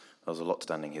There was a lot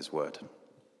standing his word.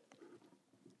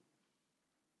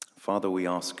 Father, we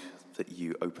ask that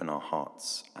you open our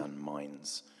hearts and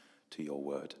minds to your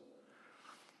word,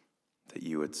 that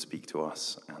you would speak to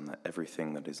us and that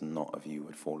everything that is not of you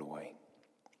would fall away.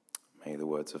 May the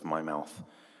words of my mouth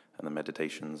and the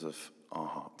meditations of our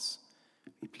hearts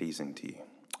be pleasing to you,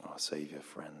 our Saviour,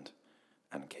 friend,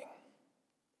 and King.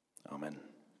 Amen.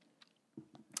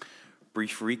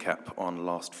 Brief recap on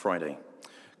last Friday.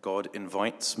 God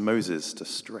invites Moses to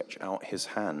stretch out his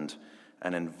hand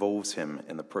and involves him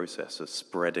in the process of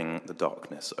spreading the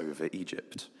darkness over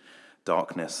Egypt,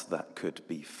 darkness that could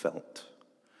be felt.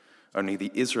 Only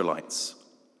the Israelites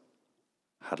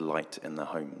had light in their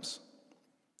homes.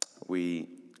 We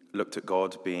looked at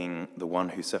God being the one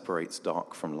who separates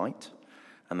dark from light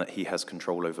and that he has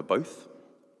control over both.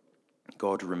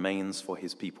 God remains for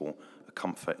his people a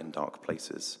comfort in dark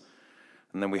places.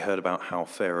 And then we heard about how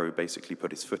Pharaoh basically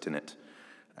put his foot in it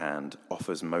and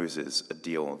offers Moses a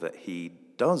deal that he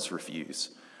does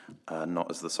refuse,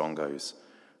 not as the song goes.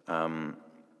 And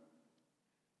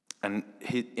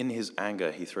in his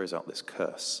anger, he throws out this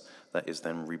curse that is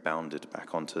then rebounded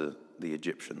back onto the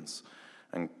Egyptians.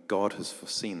 And God has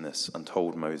foreseen this and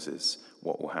told Moses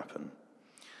what will happen.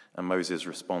 And Moses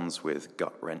responds with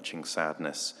gut-wrenching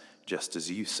sadness, just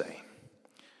as you say,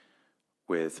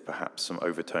 with perhaps some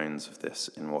overtones of this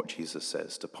in what Jesus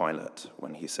says to Pilate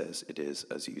when he says, "It is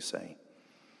as you say."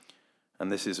 And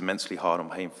this is immensely hard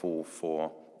and painful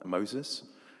for Moses,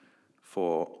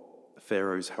 for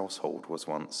Pharaoh's household was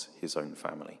once his own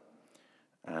family.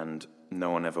 And no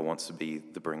one ever wants to be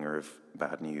the bringer of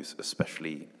bad news,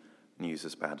 especially news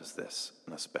as bad as this,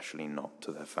 and especially not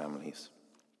to their families.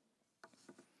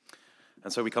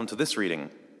 And so we come to this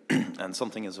reading, and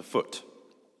something is afoot.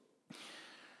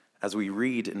 As we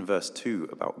read in verse 2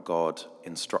 about God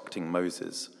instructing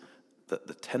Moses that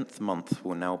the 10th month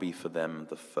will now be for them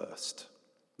the first,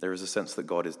 there is a sense that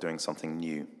God is doing something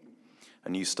new, a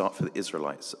new start for the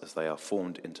Israelites as they are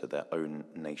formed into their own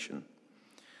nation.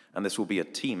 And this will be a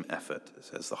team effort. It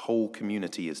says the whole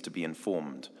community is to be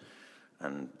informed.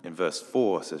 And in verse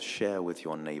 4 it says, share with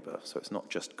your neighbor. So it's not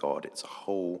just God, it's a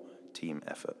whole team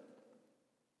effort.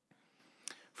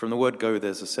 From the word go,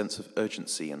 there's a sense of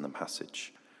urgency in the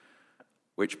passage,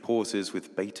 which pauses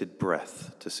with bated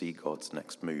breath to see God's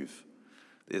next move.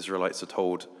 The Israelites are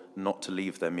told not to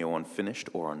leave their meal unfinished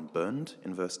or unburned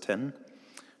in verse 10.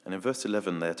 And in verse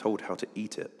 11, they're told how to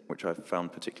eat it, which I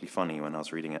found particularly funny when I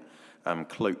was reading it.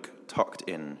 Cloak tucked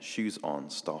in, shoes on,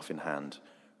 staff in hand,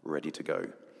 ready to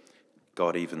go.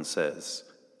 God even says,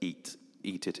 eat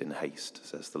it in haste,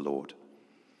 says the Lord.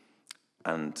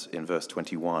 And in verse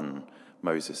 21,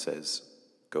 Moses says,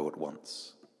 go at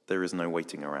once. There is no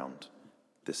waiting around.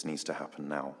 This needs to happen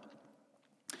now.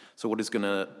 So what is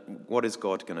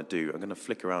God going to do? I'm going to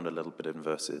flick around a little bit in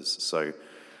verses, so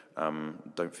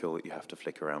don't feel that you have to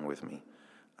flick around with me.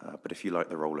 But if you like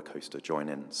the roller coaster, join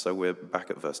in. So we're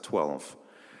back at verse 12.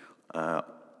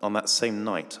 On that same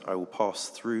night, I will pass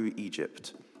through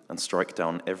Egypt and strike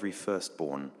down every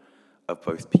firstborn of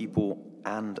both people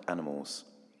and animals,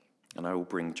 and I will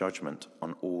bring judgment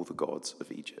on all the gods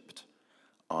of Egypt.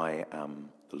 I am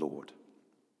the Lord.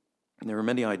 And there are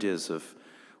many ideas of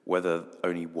whether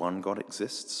only one God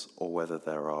exists, or whether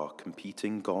there are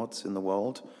competing gods in the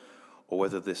world, or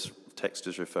whether this text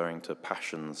is referring to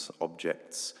passions,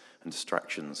 objects, and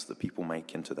distractions that people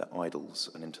make into their idols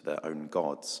and into their own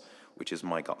gods, which is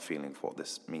my gut feeling for what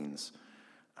this means.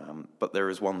 But there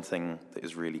is one thing that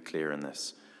is really clear in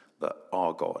this, that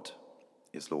our God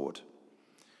is Lord.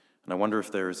 And I wonder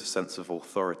if there is a sense of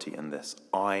authority in this.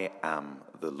 I am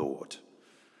the Lord.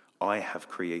 I have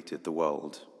created the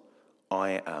world.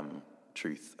 I am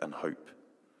truth and hope.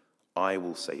 I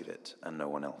will save it and no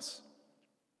one else.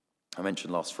 I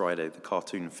mentioned last Friday the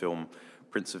cartoon film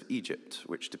Prince of Egypt,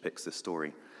 which depicts this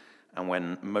story. And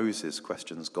when Moses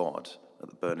questions God at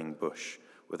the burning bush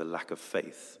with a lack of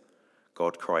faith,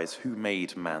 God cries, "Who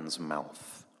made man's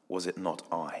mouth? Was it not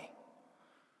I?"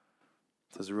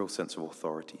 There's a real sense of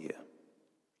authority here.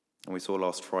 And we saw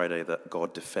last Friday that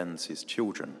God defends his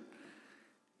children.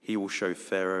 He will show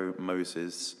Pharaoh,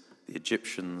 Moses, the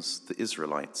Egyptians, the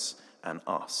Israelites, and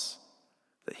us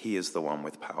that he is the one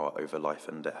with power over life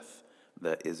and death.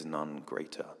 There is none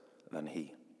greater than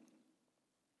he.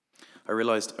 I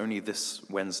realized only this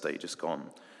Wednesday, just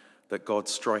gone, that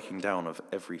God's striking down of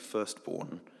every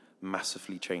firstborn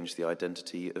massively changed the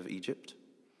identity of Egypt.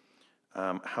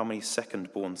 How many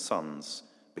second-born sons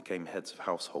became heads of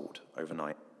household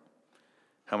overnight?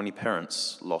 How many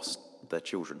parents lost their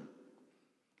children?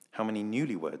 How many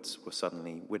newlyweds were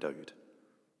suddenly widowed?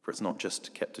 For it's not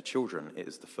just kept to children, it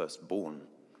is the firstborn.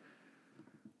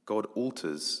 God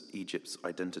alters Egypt's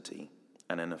identity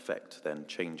and in effect then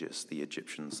changes the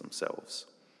Egyptians themselves.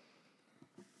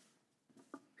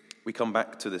 We come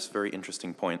back to this very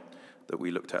interesting point that we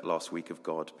looked at last week of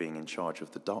God being in charge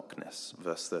of the darkness.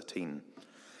 Verse 13.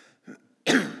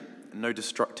 No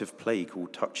destructive plague will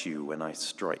touch you when I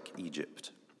strike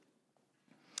Egypt.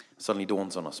 Suddenly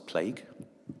dawns on us, plague.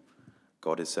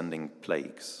 God is sending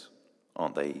plagues.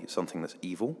 Aren't they something that's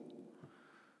evil?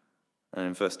 And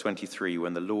in verse 23,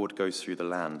 when the Lord goes through the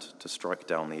land to strike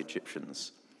down the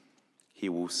Egyptians, he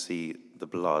will see the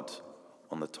blood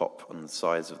on the top and the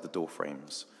sides of the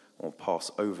doorframes, or pass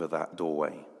over that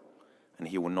doorway, and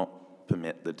he will not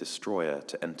permit the destroyer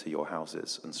to enter your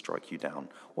houses and strike you down.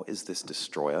 What is this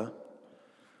destroyer?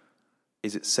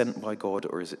 Is it sent by God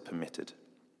or is it permitted?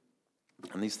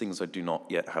 And these things I do not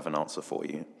yet have an answer for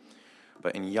you.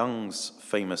 But in Young's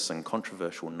famous and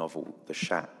controversial novel, The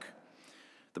Shack,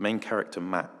 the main character,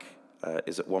 Mac,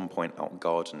 is at one point out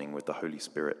gardening with the Holy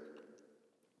Spirit.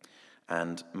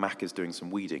 And Mac is doing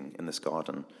some weeding in this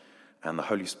garden, and the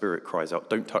Holy Spirit cries out,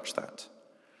 "Don't touch that."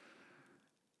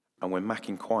 And when Mac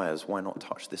inquires, "Why not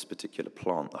touch this particular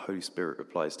plant?" the Holy Spirit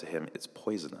replies to him, "It's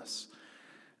poisonous."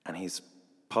 And he's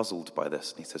puzzled by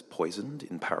this, and he says, "Poisoned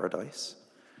in paradise?"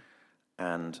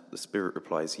 And the Spirit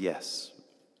replies, "Yes,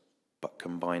 but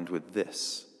combined with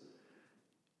this,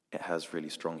 it has really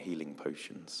strong healing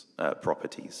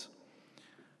properties."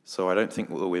 So I don't think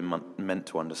that we're meant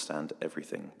to understand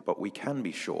everything, but we can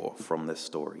be sure from this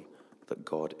story that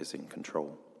God is in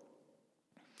control.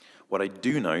 What I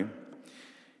do know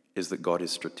is that God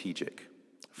is strategic.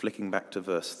 Flicking back to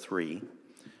verse 3,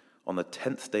 on the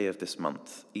 10th day of this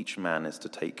month, each man is to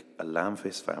take a lamb for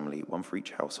his family, one for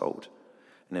each household.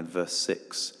 And in verse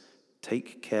 6,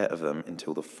 take care of them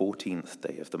until the 14th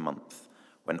day of the month,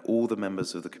 when all the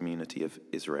members of the community of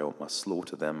Israel must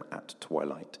slaughter them at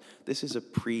twilight. This is a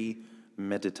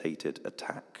premeditated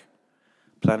attack,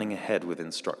 planning ahead with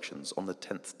instructions on the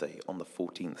 10th day, on the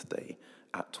 14th day,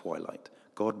 at twilight.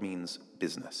 God means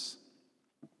business.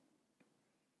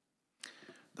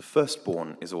 The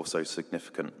firstborn is also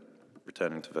significant.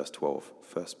 Returning to verse 12,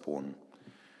 firstborn.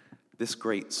 This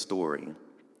great story,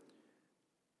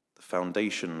 the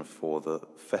foundation for the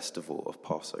festival of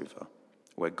Passover,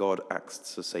 where God acts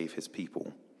to save his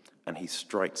people, and he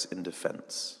strikes in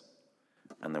defense.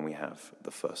 And then we have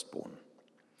the firstborn.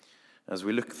 As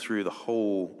we look through the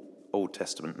whole Old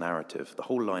Testament narrative, the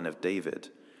whole line of David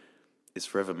is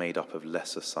forever made up of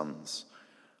lesser sons,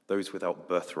 those without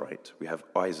birthright. We have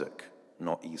Isaac,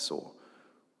 not Esau,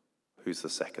 who's the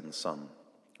second son.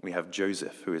 We have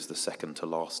Joseph, who is the second to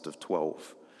last of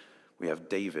 12. We have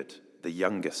David, the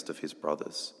youngest of his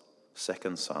brothers,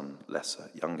 second son, lesser,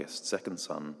 youngest, second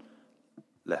son,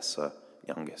 lesser,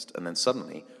 youngest. And then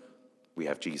suddenly we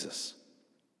have Jesus,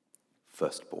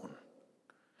 firstborn.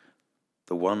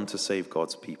 The one to save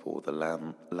God's people, the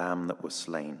lamb that was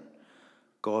slain.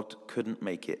 God couldn't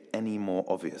make it any more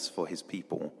obvious for his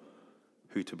people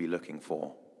who to be looking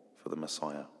for the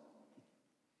Messiah.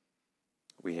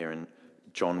 We hear in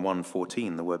John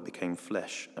 1:14, the Word became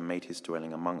flesh and made his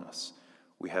dwelling among us.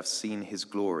 We have seen his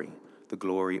glory, the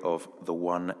glory of the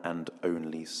one and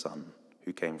only Son,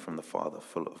 who came from the Father,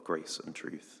 full of grace and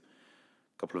truth.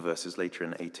 A couple of verses later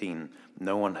in 18,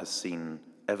 no one has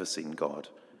ever seen God,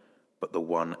 but the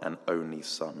one and only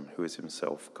Son, who is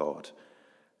himself God,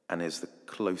 and is the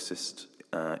closest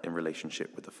in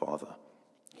relationship with the Father.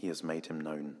 He has made him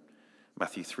known.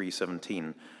 Matthew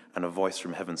 3:17, and a voice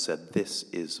from heaven said, "This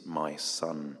is my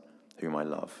Son, whom I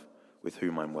love, with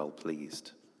whom I'm well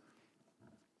pleased."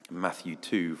 Matthew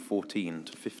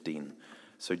 2:14-15,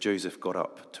 so Joseph got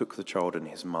up, took the child and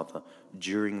his mother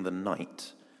during the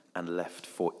night, and left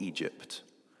for Egypt,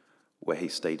 where he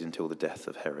stayed until the death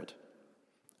of Herod.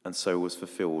 And so was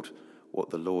fulfilled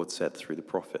what the Lord said through the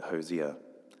prophet Hosea,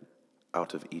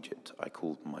 "Out of Egypt I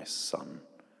called my son."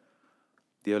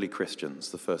 The early Christians,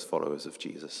 the first followers of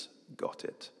Jesus, got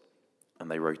it,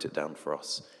 and they wrote it down for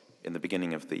us in the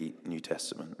beginning of the New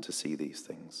Testament to see these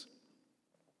things.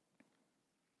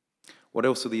 What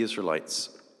else are the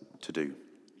Israelites to do?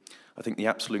 I think the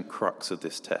absolute crux of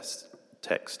this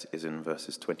text is in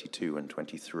verses 22 and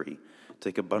 23.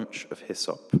 Take a bunch of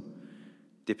hyssop,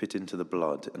 dip it into the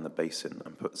blood in the basin,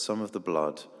 and put some of the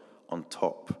blood on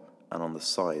top and on the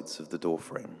sides of the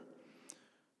doorframe.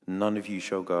 None of you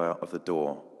shall go out of the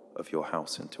door of your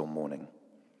house until morning.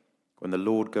 When the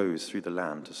Lord goes through the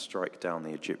land to strike down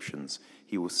the Egyptians,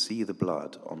 he will see the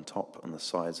blood on top and the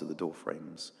sides of the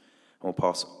doorframes, and will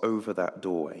pass over that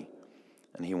doorway,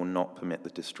 and he will not permit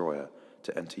the destroyer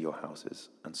to enter your houses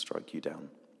and strike you down.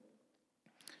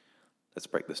 Let's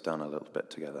break this down a little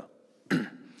bit together.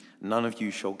 None of you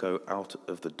shall go out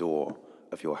of the door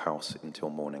of your house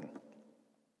until morning.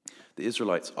 The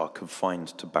Israelites are confined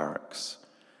to barracks,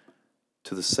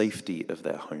 to the safety of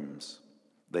their homes.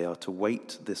 They are to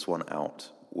wait this one out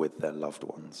with their loved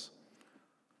ones.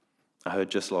 I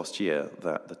heard just last year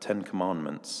that the 10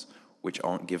 Commandments, which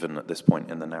aren't given at this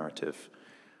point in the narrative,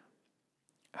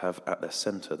 have at their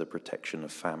center the protection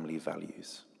of family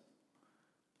values.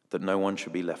 That no one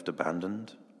should be left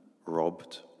abandoned,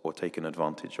 robbed, or taken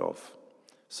advantage of,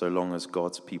 so long as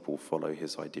God's people follow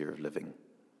his idea of living.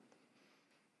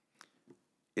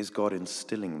 Is God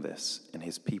instilling this in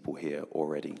his people here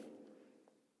already?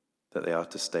 That they are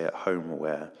to stay at home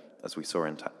where, as we saw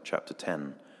in chapter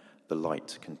 10, the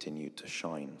light continued to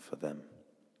shine for them.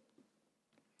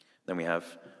 Then we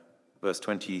have verse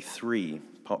 23,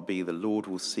 part B, the Lord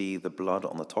will see the blood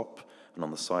on the top and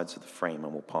on the sides of the frame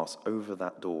and will pass over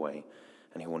that doorway,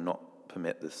 and he will not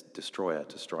permit this destroyer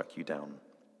to strike you down.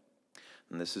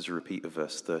 And this is a repeat of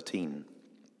verse 13.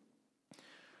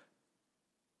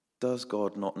 Does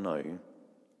God not know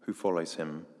who follows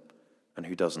him and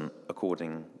who doesn't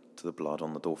according to the blood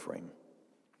on the doorframe?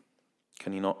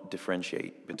 Can he not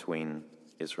differentiate between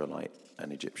Israelite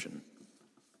and Egyptian?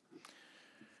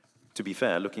 To be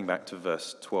fair, looking back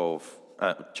to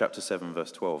chapter 7,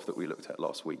 verse 12 that we looked at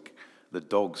last week, the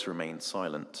dogs remained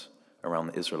silent around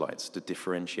the Israelites to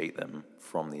differentiate them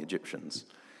from the Egyptians.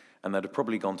 And they'd have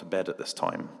probably gone to bed at this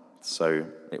time, so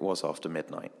it was after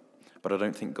midnight. But I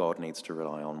don't think God needs to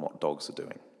rely on what dogs are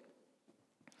doing.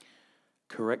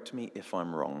 Correct me if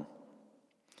I'm wrong,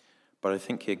 but I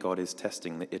think here God is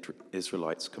testing the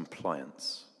Israelites'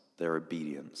 compliance, their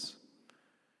obedience.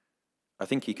 I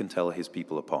think he can tell his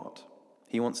people apart.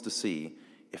 He wants to see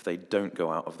if they don't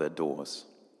go out of their doors,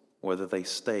 whether they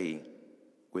stay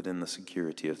within the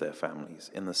security of their families,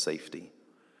 in the safety,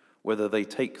 whether they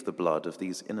take the blood of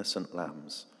these innocent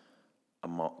lambs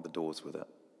and mark the doors with it.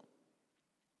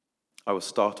 I was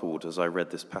startled as I read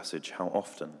this passage how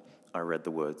often I read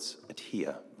the words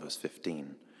adhere, verse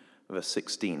 15, verse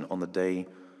 16, on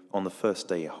the first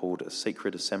day hold a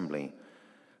sacred assembly,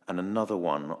 and another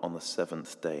one on the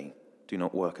seventh day. Do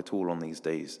not work at all on these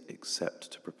days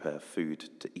except to prepare food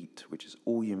to eat, which is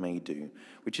all you may do,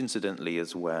 which incidentally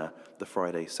is where the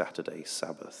Friday-Saturday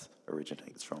Sabbath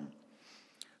originates from.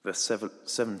 Verse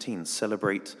 17,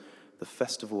 celebrate the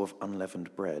festival of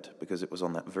unleavened bread, because it was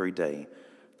on that very day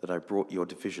that I brought your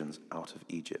divisions out of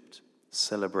Egypt.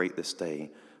 Celebrate this day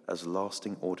as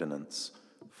lasting ordinance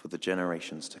for the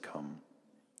generations to come.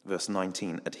 Verse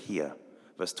 19, adhere.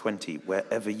 Verse 20,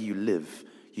 wherever you live,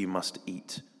 you must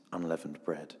eat unleavened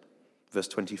bread. Verse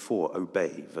 24,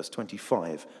 obey. Verse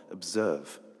 25,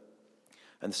 observe.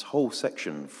 And this whole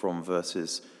section from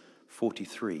verses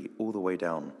 43 all the way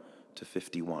down to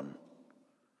 51.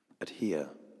 Adhere,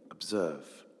 observe,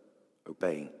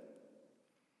 obey.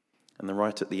 And then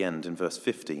right at the end, in verse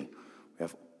 50, we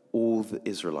have all the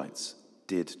Israelites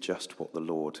did just what the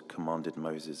Lord commanded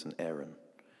Moses and Aaron.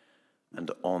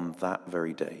 And on that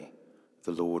very day,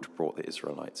 the Lord brought the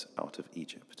Israelites out of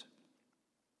Egypt.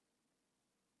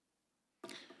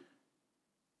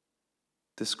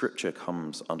 This scripture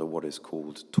comes under what is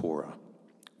called Torah,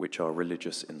 which are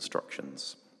religious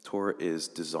instructions. Torah is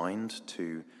designed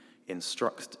to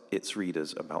instruct its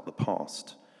readers about the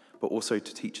past, but also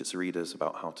to teach its readers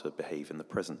about how to behave in the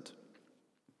present.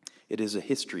 It is a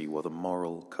history or the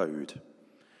moral code.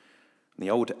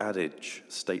 The old adage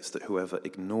states that whoever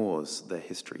ignores their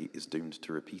history is doomed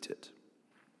to repeat it.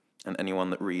 And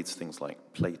anyone that reads things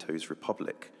like Plato's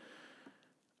Republic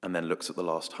and then looks at the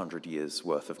last 100 years'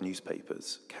 worth of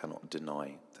newspapers cannot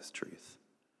deny this truth.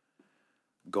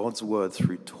 God's word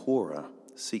through Torah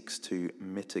seeks to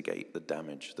mitigate the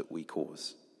damage that we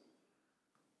cause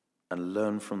and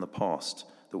learn from the past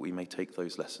that we may take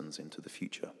those lessons into the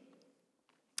future.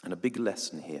 And a big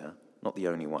lesson here, not the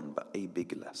only one, but a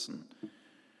big lesson,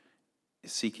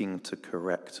 is seeking to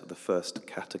correct the first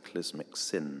cataclysmic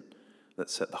sin that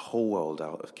set the whole world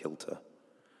out of kilter,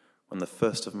 when the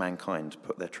first of mankind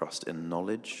put their trust in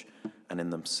knowledge and in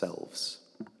themselves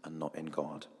and not in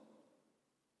God.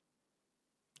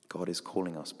 God is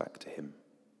calling us back to him.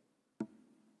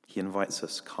 He invites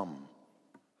us, come,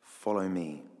 follow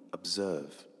me,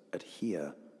 observe,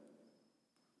 adhere,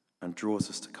 and draws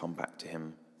us to come back to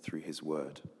him through his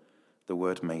word, the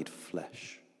word made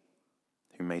flesh,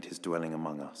 who made his dwelling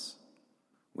among us.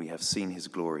 We have seen his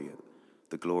glory,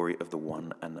 the glory of the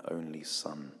one and only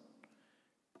Son,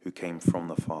 who came from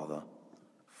the Father,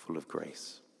 full of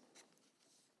grace.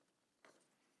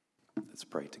 Let's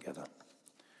pray together.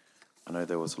 I know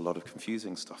there was a lot of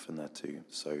confusing stuff in there too,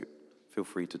 so feel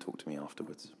free to talk to me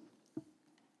afterwards.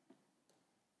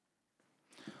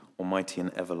 Almighty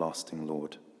and everlasting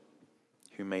Lord,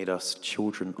 who made us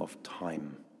children of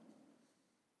time,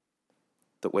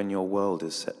 that when your world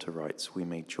is set to rights, we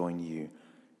may join you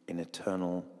in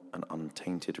eternal and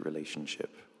untainted relationship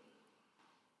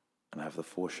and have the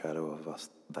foreshadow of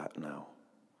us that now.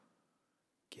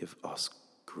 Give us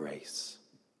grace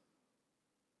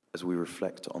as we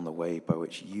reflect on the way by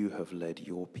which you have led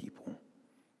your people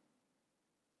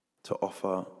to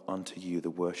offer unto you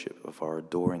the worship of our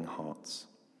adoring hearts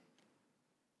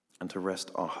and to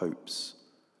rest our hopes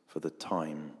for the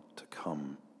time to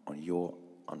come on your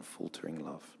unfaltering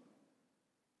love.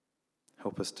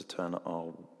 Help us to turn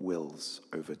our wills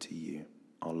over to you,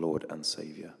 our Lord and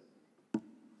Saviour,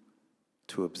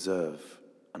 to observe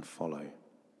and follow,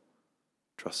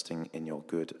 trusting in your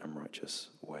good and righteous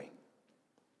way.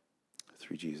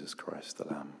 Through Jesus Christ the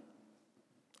Lamb.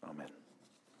 Amen.